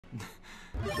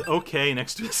Okay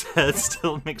next to his head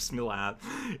still makes me laugh.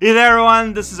 Hey there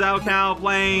everyone, this is raocow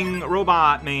playing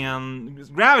Robot Man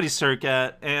Gravity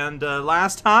Circuit, and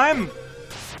last time,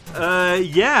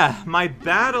 yeah, my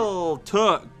battle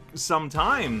took some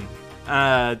time.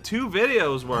 2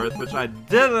 videos worth, which I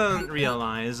didn't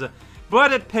realize,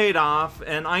 but it paid off,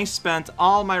 and I spent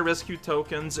all my rescue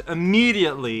tokens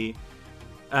immediately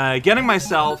getting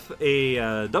myself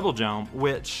a double jump,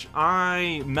 which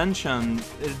I mentioned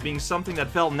as being something that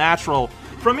felt natural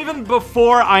from even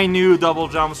before I knew double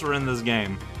jumps were in this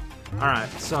game. Alright,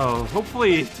 so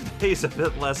hopefully today's a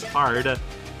bit less hard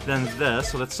than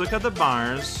this. So let's look at the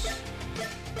bars.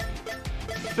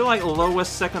 I feel like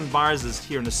lowest second bars is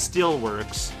here in the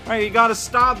steelworks. Alright, you gotta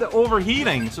stop the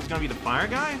overheating. So it's gonna be the fire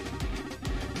guy?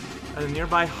 At a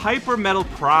nearby hyper metal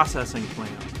processing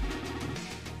plant.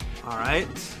 Alright.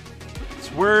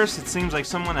 It's worse. It seems like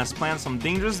someone has planned some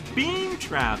dangerous beam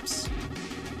traps.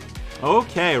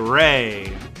 Okay,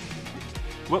 Ray.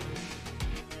 Whoop.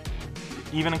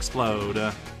 Even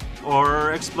explode.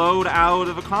 Or explode out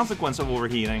of a consequence of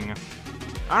overheating.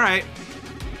 Alright.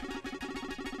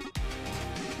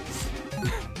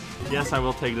 Yes, I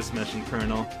will take this mission,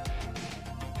 Colonel.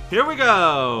 Here we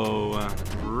go!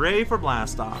 Ready for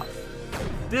blast off.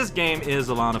 This game is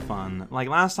a lot of fun. Like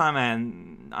last time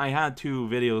I had 2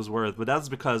 videos worth, but that's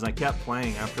because I kept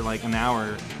playing after like an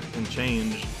hour and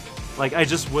change. Like I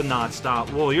just would not stop.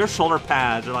 Whoa, your shoulder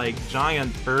pads are like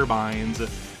giant turbines.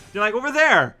 You're like, over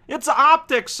there! It's an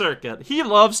optic circuit! He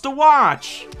loves to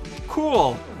watch!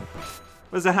 Cool!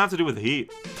 What does that have to do with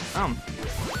heat?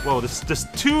 Whoa, this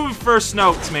 2 first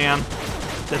notes, man.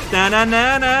 The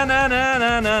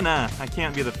da-na-na-na-na-na-na-na. I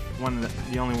can't be the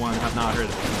only one I've not heard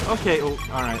it. Okay, oh,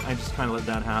 alright, I just kind of let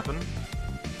that happen.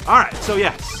 Alright, so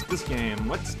yes, this game.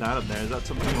 What's that up there? Is that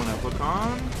something you want to hook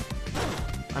on?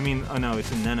 I mean, oh no,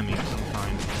 it's an enemy of some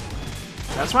kind.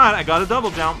 That's right, I got a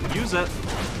double jump. Use it.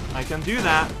 I can do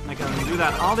that. I can do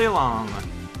that all day long.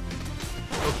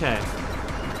 Okay.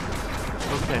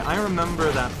 Okay, I remember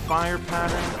that fire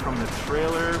pattern from the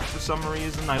trailer for some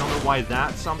reason. I don't know why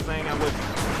that's something I would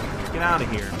get out of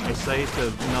here. I say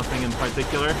to nothing in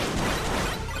particular.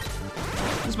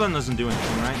 This button doesn't do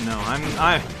anything, right? No,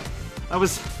 I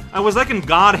was like in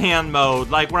God Hand mode,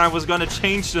 like where I was gonna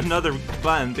change to another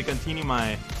button to continue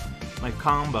my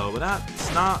combo, but that's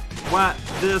not what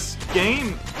this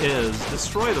game is.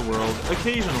 Destroy the world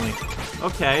occasionally.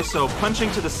 Okay, so punching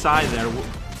to the side there.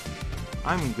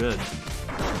 I'm good.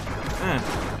 I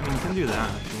mean, you can do that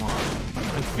if you want.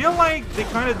 I feel like they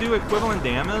kind of do equivalent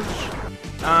damage.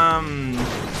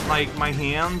 Like my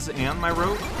hands and my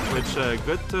rope, which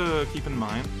good to keep in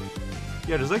mind.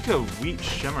 Yeah, there's like a wheat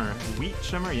shimmer. Wheat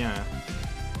shimmer, yeah.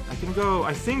 I can go.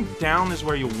 I think down is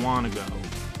where you want to go.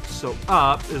 So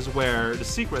up is where the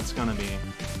secret's gonna be.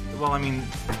 Well, I mean,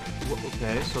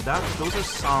 okay. So those are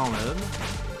solid.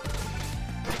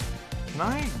 Can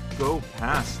I go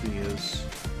past these?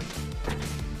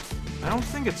 I don't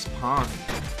think it's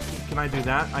possible. Can I do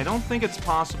that? I don't think it's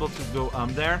possible to go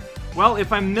up there. Well,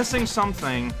 if I'm missing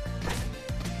something,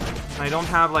 I don't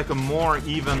have like a more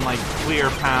even, like,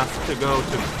 clear path to go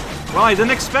to. Well, I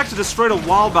didn't expect to destroy the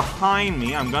wall behind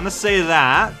me. I'm gonna say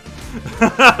that.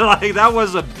 Like, that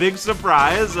was a big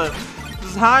surprise. This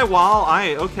is high wall.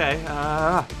 Okay.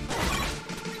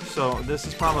 So this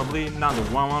is probably not the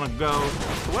one I want to go.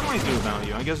 So what do I do about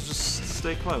you? I guess just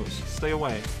stay close. Stay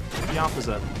away. The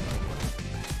opposite.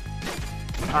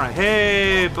 Alright,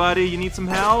 hey buddy, you need some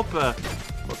help? Well,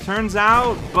 turns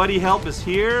out buddy help is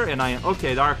here, and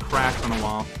okay, there are cracks on the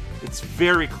wall. It's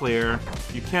very clear.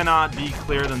 You cannot be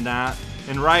clearer than that.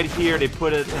 And right here, they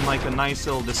put it in like a nice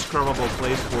little describable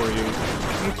place for you.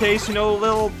 In case, you know,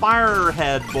 little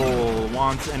firehead bull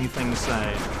wants anything to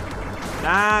say.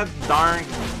 That darn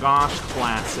gosh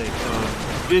classic of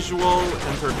visual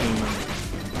entertainment.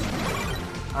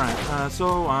 Alright,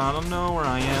 so I don't know where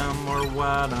I am or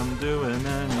what I'm doing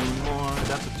anymore.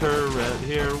 That's a turret,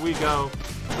 here we go.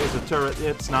 There's a turret,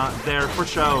 it's not there for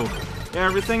show.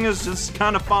 Everything is just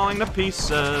kind of falling to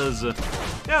pieces. Yeah,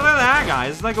 look at that guy.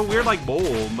 It's like a weird, like,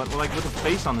 bowl, but like with a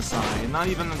face on the side. Not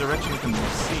even the direction you can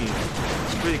see.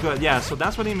 It's pretty good. Yeah, so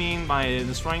that's what he mean by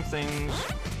destroying things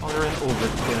while they're in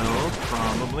overkill,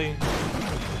 probably.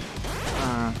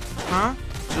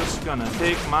 Just gonna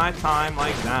take my time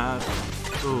like that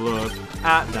to look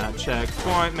at that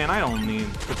checkpoint. Man, I don't need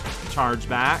to charge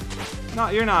back. No,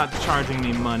 you're not charging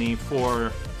me money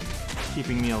for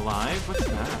keeping me alive. What's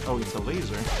that? Oh, it's a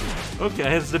laser.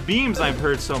 Okay, it's the beams I've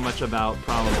heard so much about,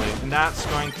 probably. And that's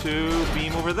going to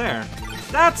beam over there.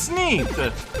 That's neat!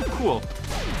 Cool.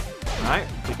 Alright,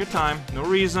 take your time. No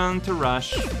reason to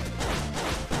rush.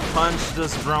 punch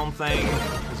this drone thing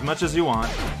as much as you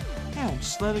want. Yeah,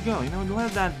 just let it go. You know,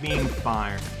 let that beam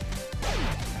fire.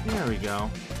 There we go.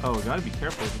 Oh, we gotta be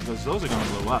careful because those are gonna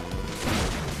blow up.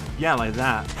 Yeah, like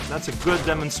that. That's a good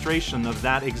demonstration of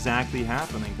that exactly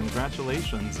happening.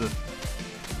 Congratulations.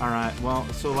 Alright, well,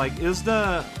 so like, is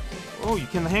the... Oh, you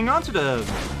can hang on to the...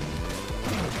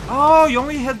 Oh, you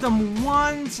only hit them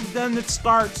once, then it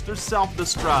starts to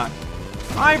self-destruct.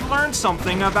 I've learned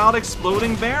something about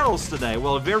exploding barrels today.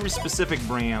 Well, a very specific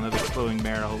brand of exploding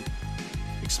barrel.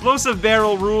 Explosive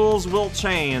barrel rules will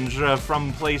change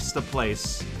from place to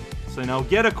place. So, you know,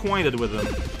 get acquainted with them.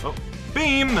 Oh,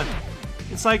 beam!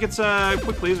 It's like it's a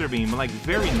quick laser beam, but like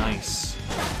very nice.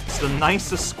 It's the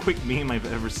nicest quick beam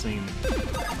I've ever seen.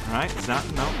 Alright, is that?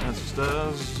 No, that's just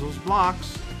those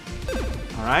blocks.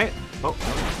 Alright. Oh,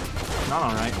 no. Not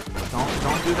alright.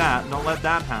 Don't do that. Don't let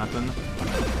that happen.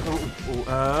 You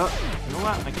know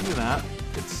what? I can do that.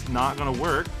 It's not gonna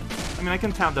work. I mean, I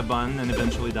can tap the button and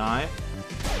eventually die.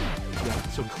 Yeah,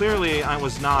 so clearly I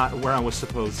was not where I was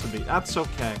supposed to be. That's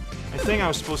okay. I think I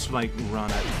was supposed to, like, run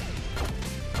it.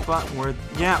 But we're...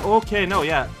 Yeah, okay, no,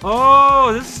 yeah.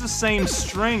 Oh, this is the same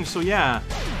string, so yeah.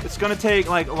 It's gonna take,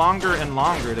 like, longer and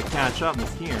longer to catch up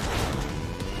with here.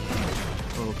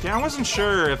 Okay, I wasn't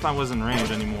sure if I was in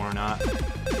range anymore or not.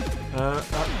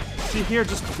 See here,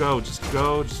 just go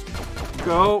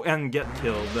and get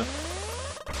killed.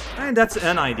 And that's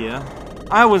an idea.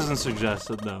 I wasn't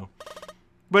suggested, though.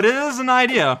 But it is an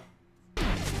idea.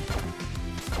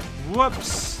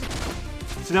 Whoops.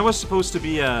 See, that was supposed to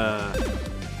be a...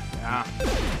 Yeah.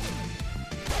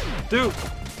 Dude.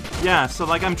 Yeah, so,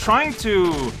 like, I'm trying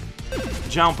to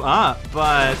jump up,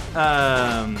 but,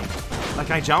 like,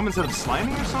 can I jump instead of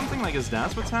sliding or something? Like, is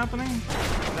that what's happening?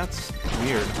 That's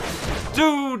weird.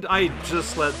 Dude, I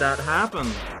just let that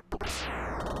happen.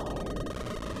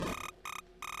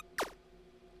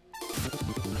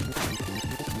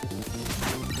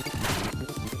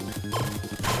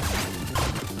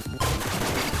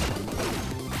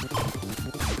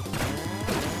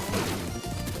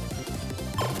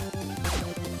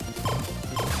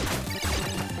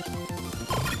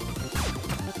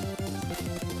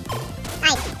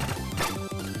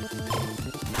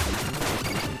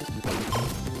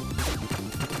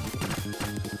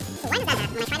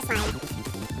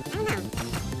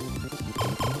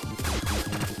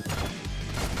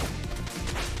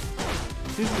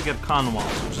 Easy to get con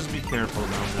walls, so just be careful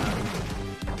about that.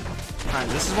 Alright,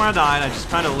 this is where I died. I just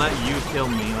kind of let you kill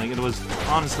me. Like, it was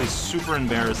honestly super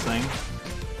embarrassing.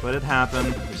 But it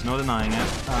happened. There's no denying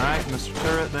it. Alright, Mr.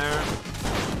 Turret there.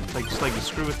 Like, just like the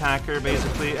screw attacker,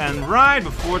 basically. And right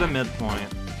before the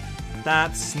midpoint.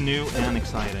 That's new and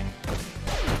exciting.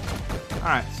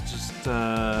 Alright, so just,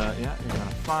 yeah, you're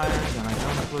gonna fire. Then I go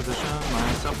into position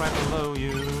myself right below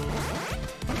you.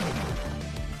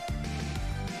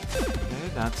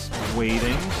 That's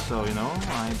waiting, so, you know,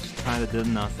 I just kind of did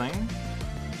nothing.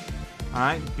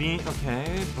 Alright,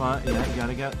 okay, but, yeah, you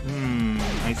gotta get,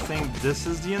 I think this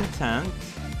is the intent.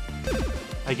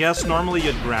 I guess normally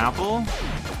you'd grapple.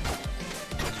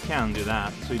 But you can do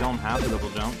that, so you don't have to double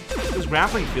jump. Because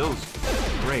grappling feels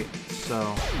great,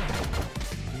 so...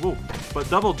 Whoa, but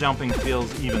double jumping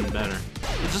feels even better.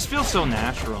 It just feels so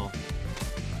natural.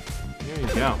 Here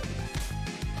you go.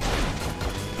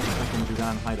 Do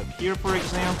that and hide up here, for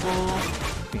example.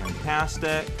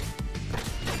 Fantastic.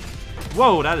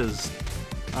 Whoa, that is...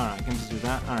 Alright, I can just do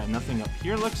that. Alright, nothing up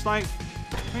here looks like.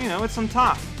 You know, it's on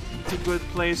top. It's a good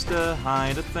place to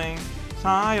hide a thing. It's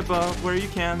high above where you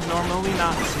can normally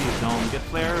not see. Don't get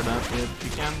flared up if you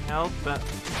can help it.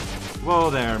 Whoa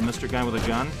there, Mr. Guy with a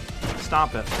gun.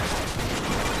 Stop it.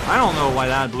 I don't know why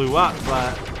that blew up,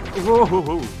 but...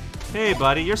 Whoa. Hey,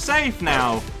 buddy, you're safe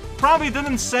now. Probably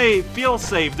didn't feel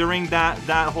safe during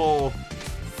that whole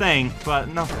thing, but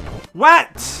no.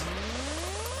 What?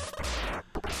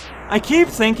 I keep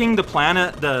thinking the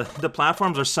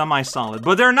platforms are semi-solid,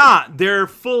 but they're not. They're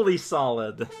fully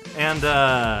solid. And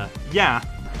yeah.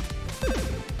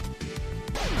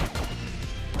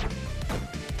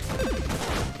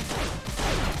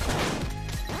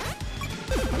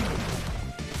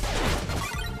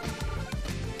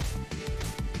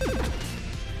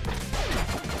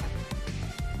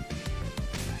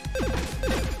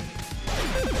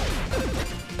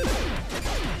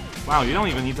 Wow, you don't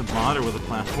even need to bother with the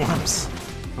platforms.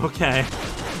 Okay.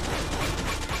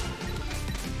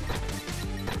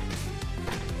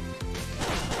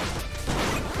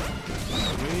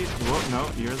 Sweet. Whoa, no,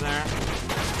 you're there.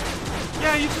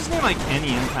 Yeah, you just need, like,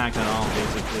 any impact at all,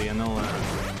 basically, and they'll,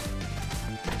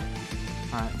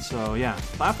 Alright, so, yeah.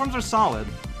 Platforms are solid.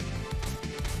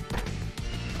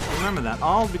 remember that.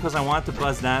 All because I wanted to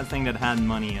buzz that thing that had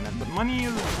money in it. But money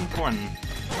is important.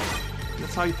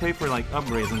 That's how you pay for, like,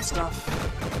 upgrades and stuff.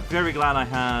 Very glad I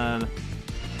had...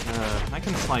 I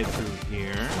can slide through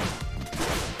here.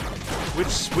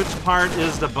 Which part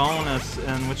is the bonus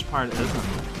and which part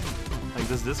isn't? Like,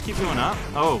 does this keep going up?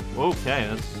 Oh, okay,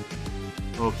 that's...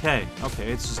 Okay,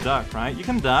 it's just duck, right? You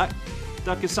can duck.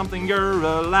 Duck is something you're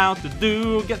allowed to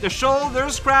do. Get your shoulder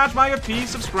scratched by a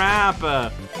piece of scrap.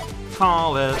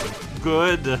 Call it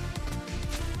good.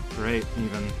 Great,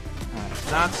 even. Alright, so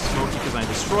that's smoky because I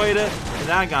destroyed it. And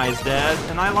that guy's dead,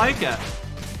 and I like it.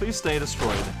 Please stay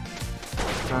destroyed.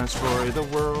 Gonna destroy the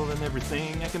world and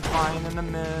everything I can find in the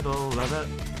middle of it.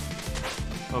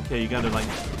 Okay, you gotta like...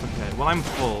 Okay, well I'm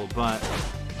full, but...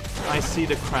 I see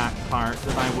the crack part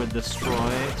that I would destroy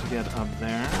to get up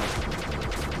there.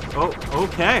 Oh,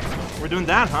 okay. We're doing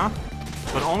that, huh?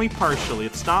 But only partially.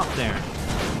 It stopped there.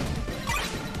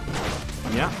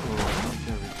 Yeah. Oh,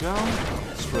 there we go.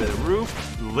 Destroy the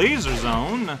roof. Laser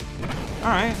zone.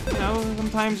 Alright, you know,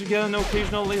 sometimes you get an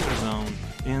occasional laser zone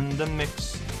in the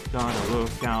mix. Gotta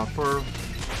look out for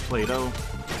Play-Doh.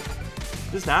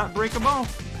 Is that breakable?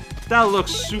 That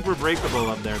looks super breakable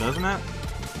up there, doesn't it?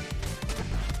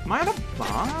 Am I the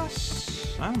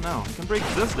boss? I don't know. I can break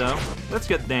this, though. Let's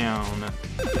get down.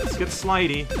 Let's get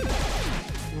slidey.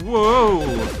 Whoa!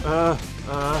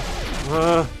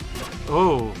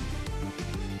 Oh.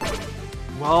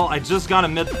 Well, I just got a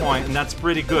midpoint, and that's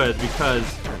pretty good, because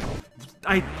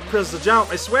I pressed the jump,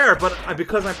 I swear, but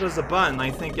because I pressed the button, I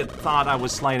think it thought I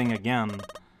was sliding again.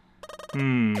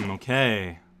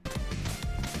 Okay.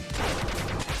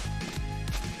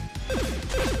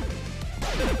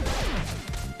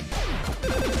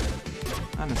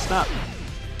 I messed up.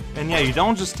 And yeah, you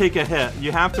don't just take a hit.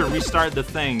 You have to restart the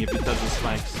thing if it does the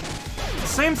spikes.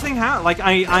 Same thing like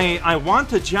I want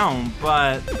to jump,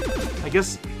 but I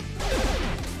guess...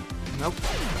 Nope.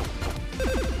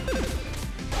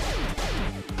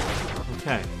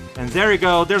 Okay. And there you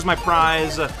go. There's my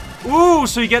prize. Ooh,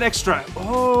 so you get extra.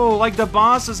 Oh, like the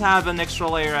bosses have an extra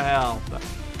layer of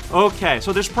health. Okay,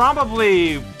 so there's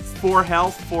probably 4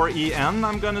 health, 4 EN,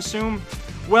 I'm gonna assume.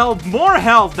 Well, more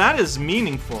health, that is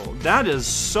meaningful. That is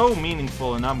so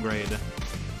meaningful an upgrade.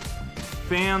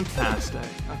 Fantastic.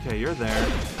 Okay, you're there.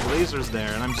 Laser's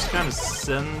there, and I'm just kind of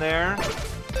sitting there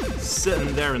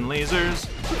in lasers.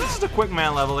 So this is the Quick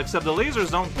Man level, except the lasers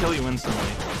don't kill you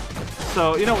instantly.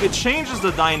 So, you know, it changes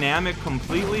the dynamic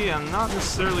completely, and not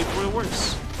necessarily for the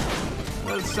worse.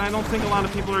 I don't think a lot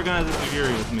of people are gonna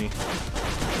disagree with me.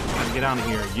 Gotta get out of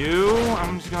here. You,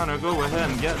 I'm just gonna go ahead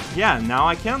and get... Yeah, now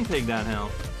I can take that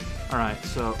health. Alright,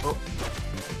 so... Oh,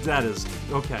 that is...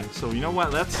 Okay, so you know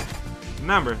what? Let's...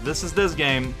 Remember, this is this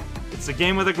game. It's a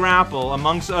game with a grapple,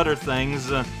 amongst other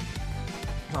things.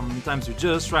 Sometimes you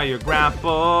just try your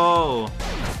grapple.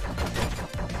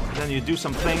 Then you do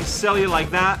some things silly like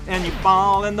that, and you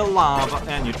fall in the lava,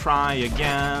 and you try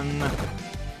again.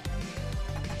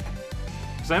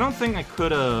 Because I don't think I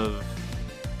could have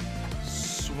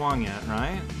swung it,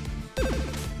 right?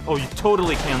 Oh, you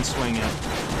totally can swing it.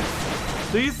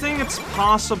 Do you think it's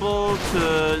possible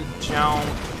to jump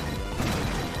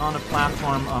on a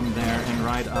platform up there and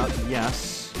ride up?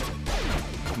 Yes.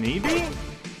 Maybe?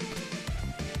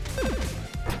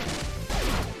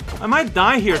 I might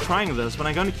die here trying this, but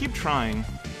I'm gonna keep trying.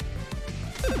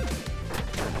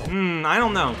 I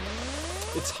don't know.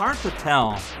 It's hard to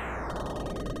tell.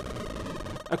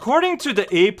 According to the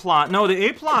A-plot, no, the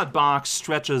A-plot box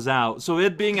stretches out, so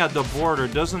it being at the border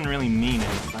doesn't really mean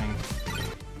anything.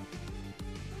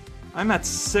 I'm at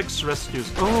 6 rescues.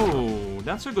 Oh,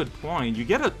 that's a good point. You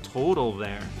get a total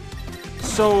there.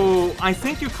 So, I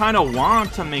think you kind of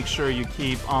want to make sure you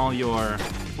keep all your...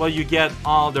 Well, you get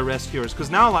all the rescuers. Because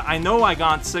now I know I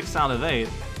got 6 out of 8.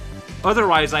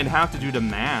 Otherwise, I'd have to do the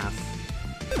math.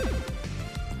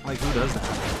 Like, who does that?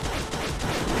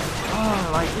 Oh,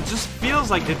 like, it just feels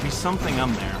like there'd be something up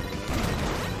there.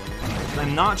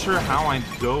 I'm not sure how I'd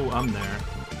go up there.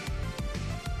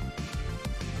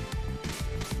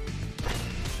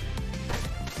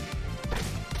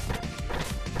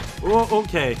 Oh,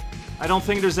 okay. I don't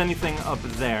think there's anything up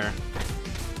there.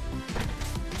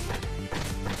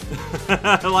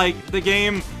 Like, the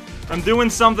game... I'm doing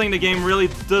something the game really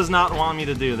does not want me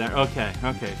to do there. Okay,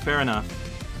 fair enough.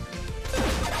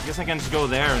 I guess I can just go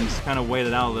there and just kind of wait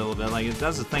it out a little bit. Like,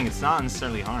 that's the thing, it's not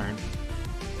necessarily hard.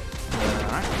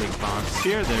 Alright, big box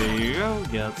here. There you go.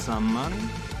 Get some money.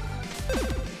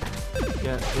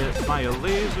 Get hit by a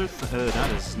laser.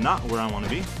 That is not where I want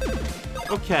to be.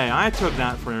 Okay, I took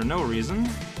that for no reason.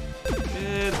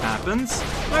 It happens.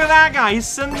 Look at that guy, he's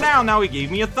sitting down. Now he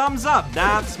gave me a thumbs up.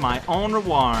 That's my own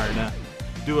reward.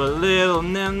 Do a little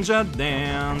ninja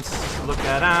dance. Look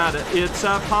at it, it's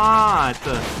a pot.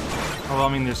 Oh, I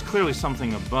mean, there's clearly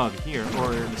something above here,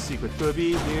 or the secret could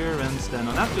be here instead.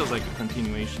 No, that feels like a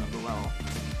continuation of the level.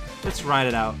 Let's write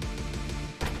it out.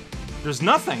 There's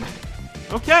nothing.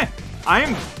 Okay, I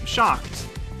am shocked.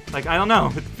 Like, I don't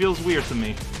know, it feels weird to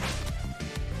me.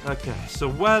 Okay, so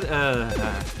what, alright,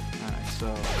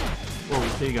 so, well,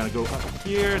 okay, you gotta go up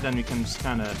here, then we can just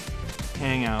kind of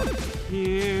hang out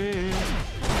here.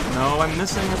 No, I'm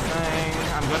missing a thing.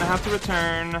 I'm gonna have to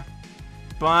return,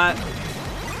 but,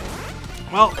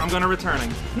 well, I'm gonna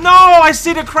returning. No, I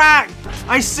see the crack!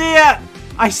 I see it!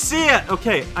 I see it!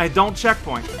 Okay, I don't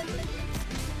checkpoint.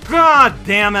 God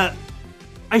damn it!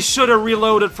 I should have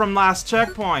reloaded from last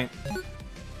checkpoint.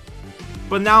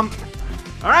 But now I'm...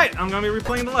 Alright, I'm gonna be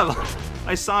replaying the level.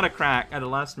 I saw the crack at the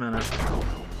last minute.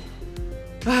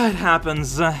 It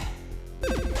happens.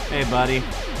 Hey, buddy.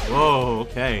 Whoa,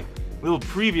 okay. Little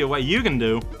preview of what you can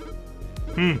do.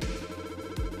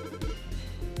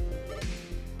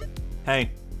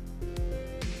 Hey.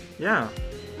 Yeah.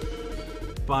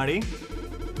 Buddy.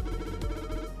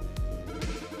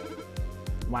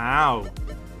 Wow.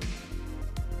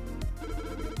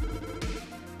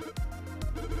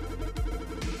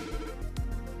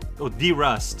 Oh,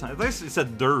 de-rust. I thought it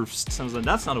said durst. I was like,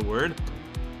 that's not a word.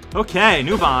 Okay,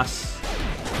 new boss.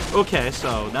 Okay,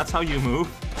 so that's how you move.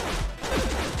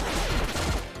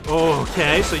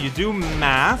 Okay, so you do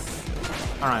math.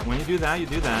 Alright, when you do that, you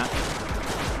do that.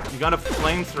 You got a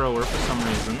flamethrower for some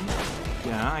reason.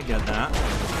 Yeah, I get that.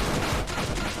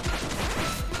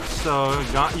 So,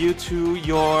 got you to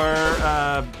your,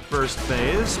 burst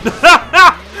phase.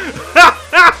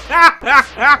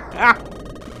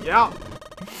 Yeah.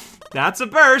 That's a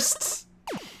burst!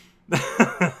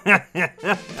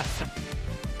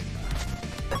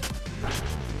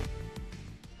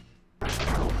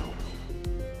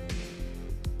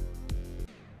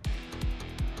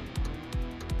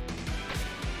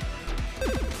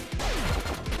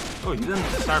 Oh, you didn't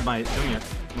start by doing it.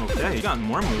 Okay, you got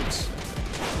more moves.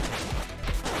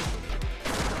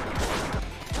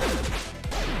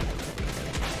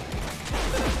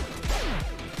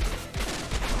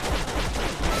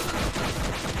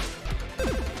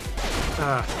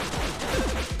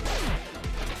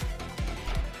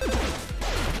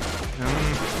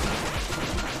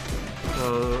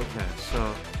 Okay,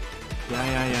 so...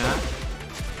 Yeah.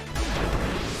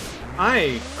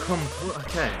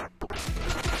 Okay.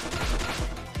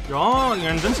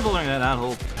 You're invincible during that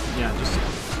whole... Yeah, just...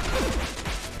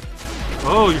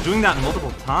 Oh, you're doing that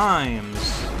multiple times.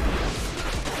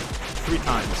 3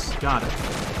 times. Got it.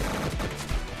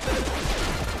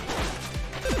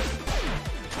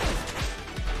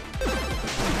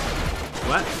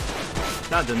 What?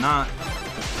 That did not...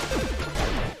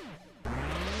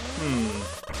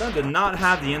 That did not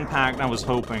have the impact I was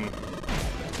hoping.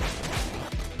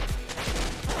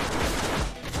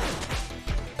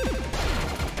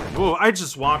 Whoa, I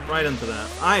just walked right into that.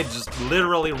 I just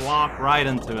literally walked right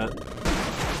into it.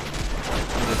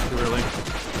 That is too early.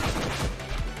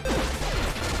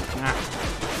 Ah.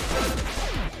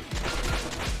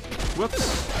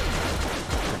 Whoops.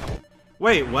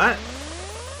 Wait, what?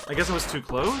 I guess I was too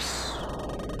close?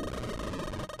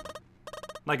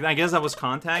 Like, I guess that was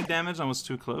contact damage, I was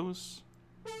too close?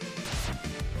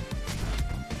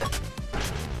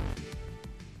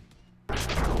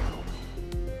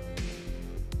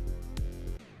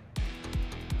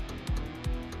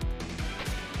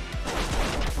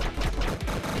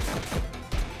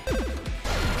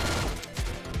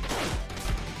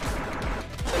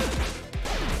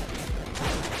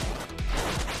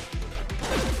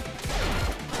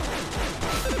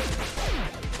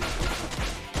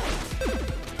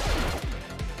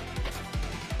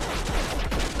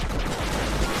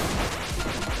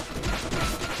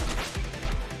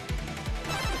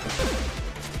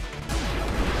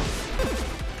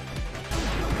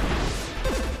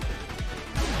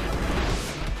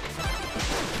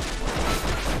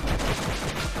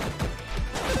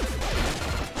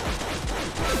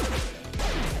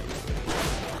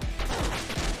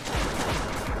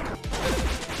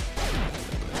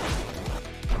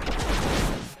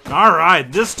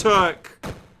 Alright, this took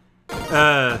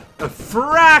a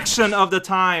fraction of the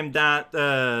time that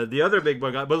the other big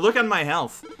boy got. But look at my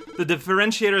health. The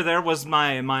differentiator there was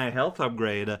my health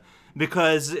upgrade.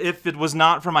 Because if it was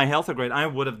not for my health upgrade, I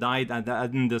would have died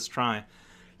in this try.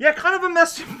 Yeah, kind of a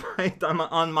messy fight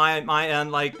on my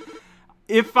end. Like,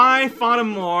 if I fought him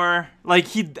more, like,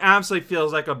 he absolutely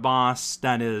feels like a boss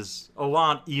that is a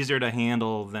lot easier to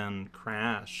handle than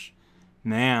Crash.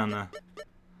 Man.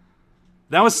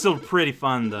 That was still pretty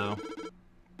fun, though.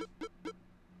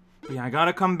 But yeah, I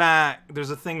gotta come back.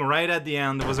 There's a thing right at the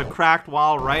end. There was a cracked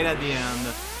wall right at the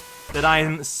end that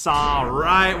I saw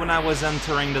right when I was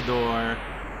entering the door.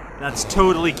 That's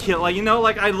totally kill. Like, you know,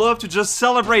 like, I'd love to just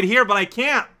celebrate here, but I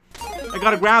can't. I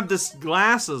gotta grab this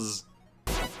glasses.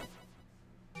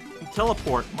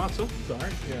 Teleport. Wow, it's so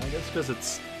dark here. I guess because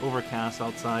it's overcast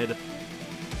outside.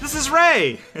 This is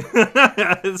Ray!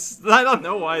 I don't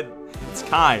know why. It's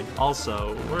Kai,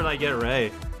 also. Where did I get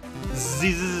Ray?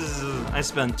 I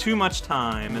spent too much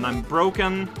time, and I'm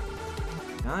broken.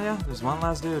 Oh yeah, there's one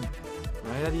last dude.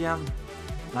 Right at the end.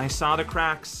 And I saw the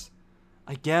cracks.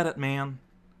 I get it, man.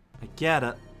 I get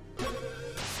it.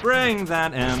 Bring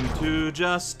that M to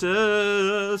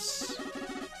justice.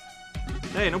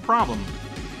 Hey, no problem.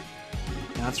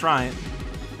 That's right.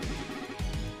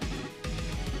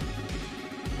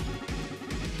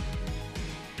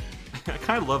 I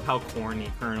kind of love how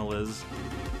corny Colonel is.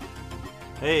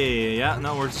 Hey, yeah,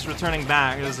 no, we're just returning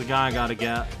back. There's a guy I gotta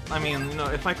get. I mean, you know,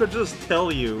 if I could just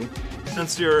tell you,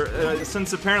 since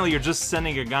apparently you're just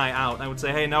sending a guy out, I would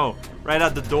say, hey, no, right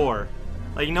at the door.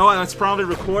 Like, you know what? Let's probably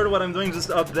record what I'm doing just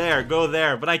up there. Go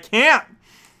there, but I can't.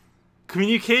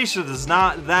 Communication is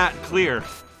not that clear.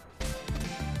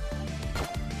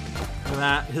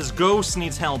 That his ghost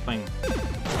needs helping.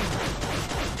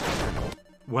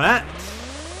 What?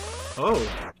 Oh.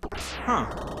 Huh.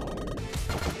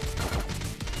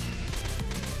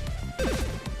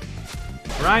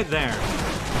 Right there.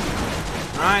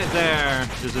 Right there.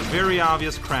 There's a very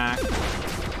obvious crack.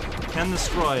 Can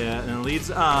destroy it, and it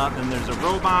leads up, and there's a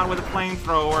robot with a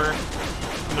flamethrower.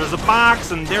 And there's a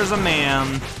box, and there's a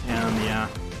man. And yeah.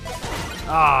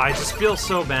 Ah, I just feel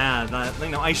so bad that, you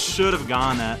know, I should have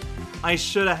gone it. I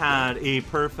should have had a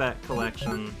perfect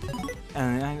collection.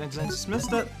 And I just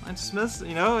missed it. I just missed it,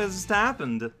 you know, it just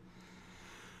happened.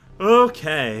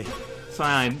 Okay. So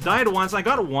I died once. I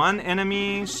got one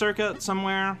enemy circuit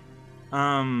somewhere.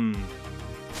 I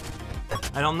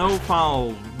don't know if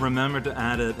I'll remember to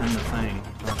add it in the thing.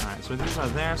 Alright, so these are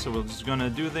there, so we're just gonna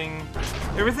do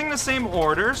everything in the same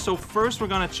order. So first we're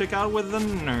gonna check out with the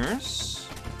nurse.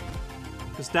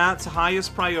 Because that's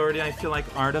highest priority, I feel like,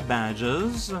 are the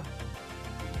badges.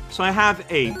 So I have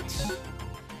 8.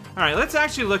 Alright, let's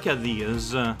actually look at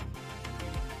these.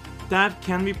 That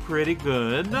can be pretty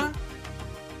good.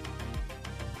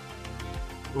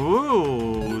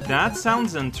 Ooh, that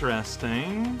sounds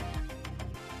interesting.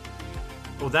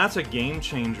 Oh, that's a game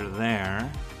changer there.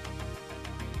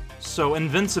 So,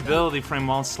 invincibility frame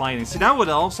while sliding. See, that would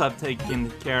also have taken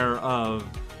care of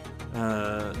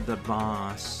the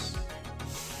boss.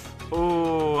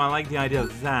 Oh, I like the idea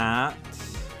of that.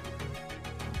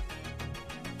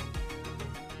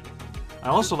 I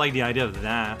also like the idea of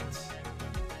that.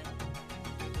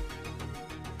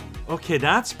 Okay,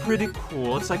 that's pretty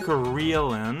cool. It's like a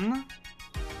reel-in.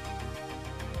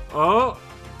 Oh,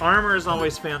 armor is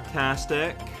always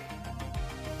fantastic.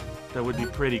 That would be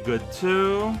pretty good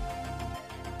too.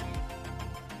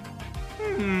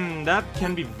 That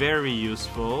can be very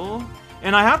useful.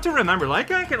 And I have to remember, like,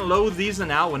 I can load these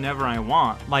in out whenever I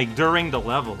want, like during the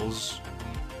levels.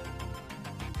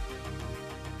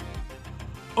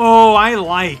 Oh, I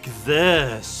like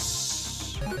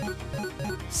this.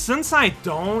 Since I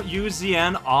don't use the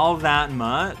N all that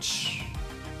much.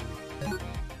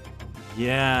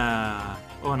 Yeah.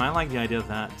 Oh, and I like the idea of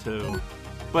that too.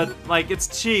 But, like,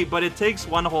 it's cheap, but it takes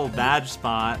one whole badge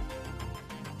spot.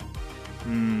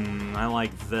 I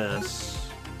like this.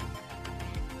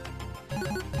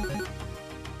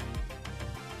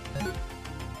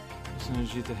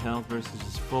 Energy to health versus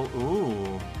just full.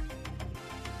 Ooh.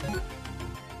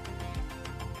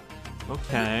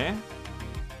 Okay.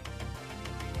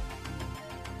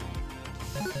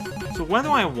 So what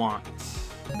do I want?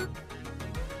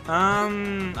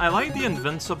 I like the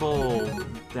invincible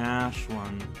dash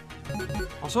one.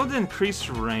 Also the increased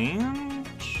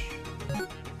range?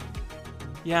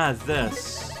 Yeah,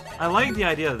 this. I like the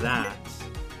idea of that.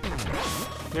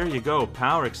 There you go,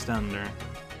 power extender.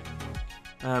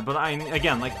 But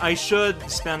again, like, I should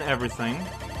spend everything.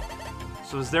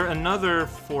 So is there another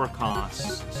 4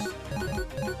 costs?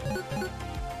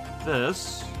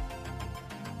 This?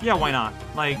 Yeah, why not?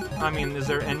 Like, I mean, is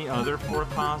there any other 4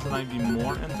 costs that I'd be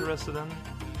more interested in?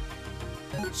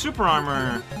 Super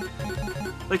armor.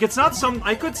 Like, it's not some...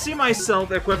 I could see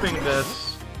myself equipping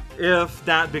this if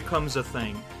that becomes a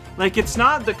thing. Like, it's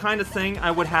not the kind of thing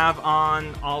I would have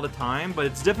on all the time, but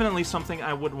it's definitely something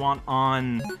I would want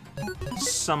on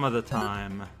some of the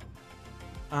time.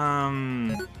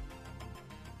 And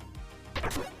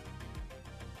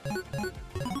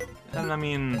I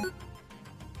mean...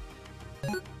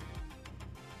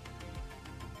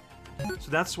 So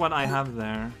that's what I have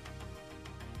there.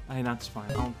 Hey, that's fine.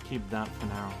 I'll keep that for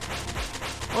now.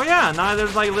 Oh yeah, now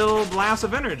there's like little blasts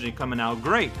of energy coming out.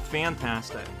 Great,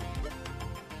 fantastic.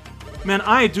 Man,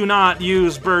 I do not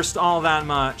use burst all that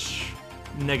much.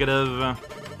 Negative.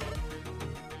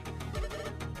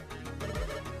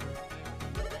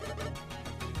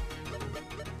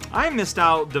 I missed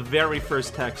out the very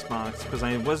first text box because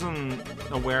I wasn't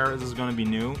aware this was going to be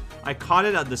new. I caught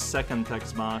it at the second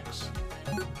text box.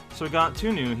 So we got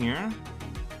 2 new here.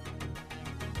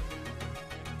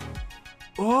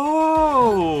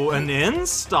 Oh, an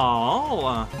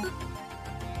install.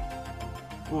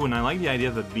 Ooh, and I like the idea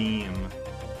of a beam.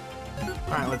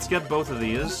 Alright, let's get both of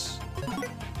these.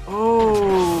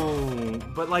 Oh,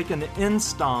 but like an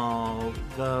install,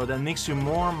 though, that makes you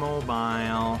more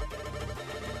mobile.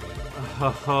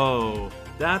 Oh,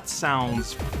 that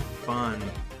sounds fun.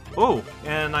 Oh,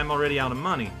 and I'm already out of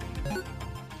money.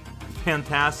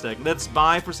 Fantastic. Let's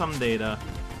buy for some data.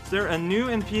 Is there a new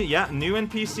NPC? Yeah, new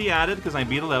NPC added because I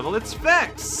beat a level. It's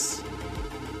Vex!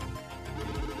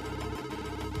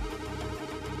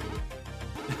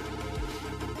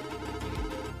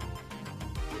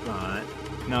 Got it.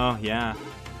 No, yeah.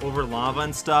 Over lava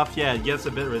and stuff, yeah, it gets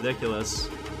a bit ridiculous.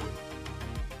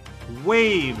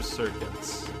 Wave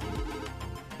circuits.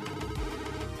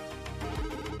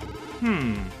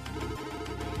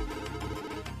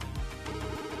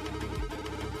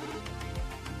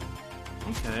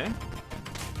 Okay.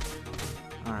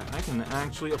 Alright, I can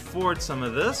actually afford some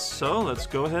of this, so let's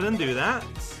go ahead and do that.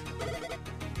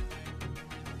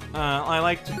 I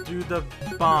like to do the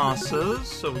bosses,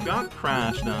 so we got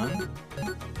Crash done.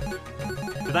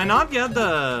 Did I not get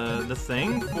the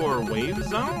thing for Wave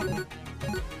Zone?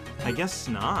 I guess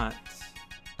not.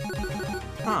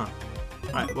 Huh.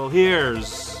 Alright, well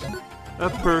here's a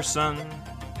person.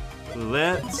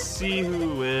 Let's see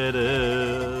who it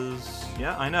is.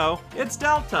 Yeah, I know. It's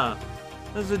Delta.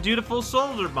 There's a dutiful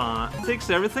soldier bot. Takes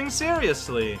everything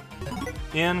seriously.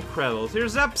 Incredible.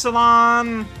 Here's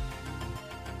Epsilon.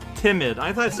 Timid.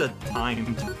 I thought it said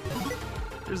timed.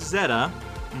 There's Zeta.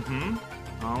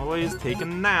 Always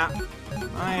taking a nap.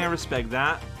 I respect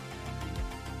that.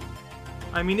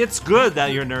 I mean, it's good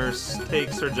that your nurse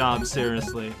takes her job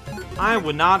seriously. I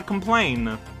would not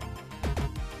complain.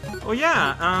 Oh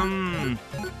yeah,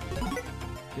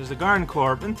 here's the Garden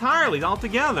Corp entirely, all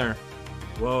together.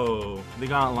 Whoa, they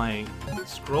got like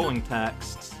scrolling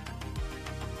texts.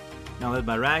 Now led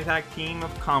by Ragtag team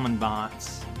of common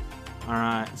bots.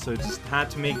 Alright, so just had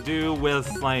to make do with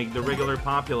like the regular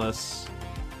populace.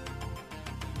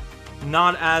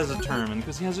 Not as determined,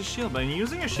 because he has a shield, but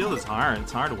using a shield is hard.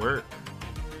 It's hard work.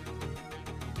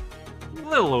 A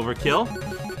little overkill.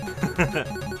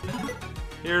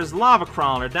 Here's Lava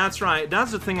Crawler. That's right.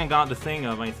 That's the thing I got the thing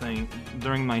of, I think,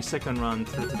 during my second run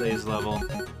through today's level.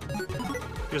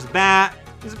 Here's a bat.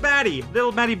 Here's a batty.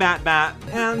 Little batty bat.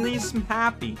 And he's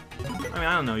happy. I mean,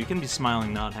 I don't know. You can be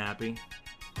smiling, not happy.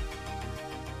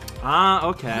 Ah,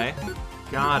 okay.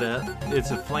 Got it.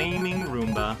 It's a flaming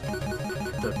Roomba.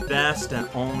 The best and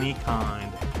only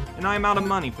kind. And I'm out of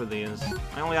money for these.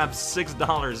 I only have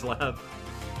 $6 left.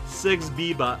 6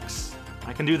 B-Bucks.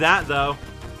 I can do that, though.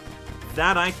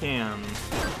 That I can.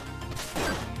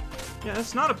 Yeah,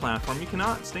 it's not a platform. You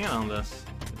cannot stand on this.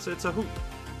 It's a hoop.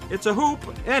 It's a hoop,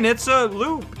 and it's a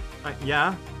loop.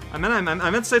 Yeah. I meant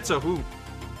to say it's a hoop,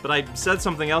 but I said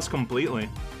something else completely.